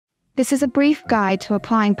This is a brief guide to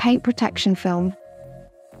applying paint protection film.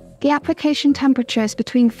 The application temperature is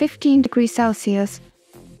between 15 degrees Celsius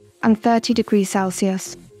and 30 degrees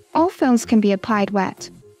Celsius. All films can be applied wet.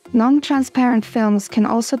 Non-transparent films can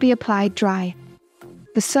also be applied dry.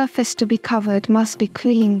 The surface to be covered must be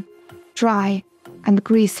clean, dry, and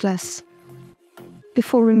greaseless.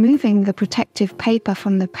 Before removing the protective paper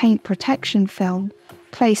from the paint protection film,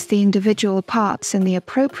 place the individual parts in the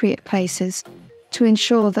appropriate places to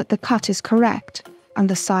ensure that the cut is correct and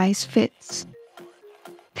the size fits.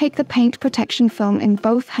 Take the paint protection film in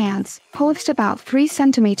both hands, hold it about 3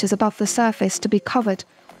 centimeters above the surface to be covered,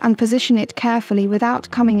 and position it carefully without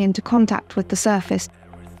coming into contact with the surface.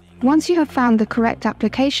 Once you have found the correct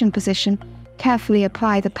application position, carefully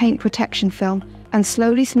apply the paint protection film and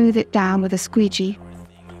slowly smooth it down with a squeegee.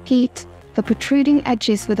 Heat the protruding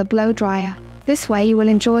edges with a blow dryer. This way you will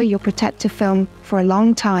enjoy your protective film for a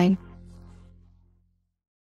long time.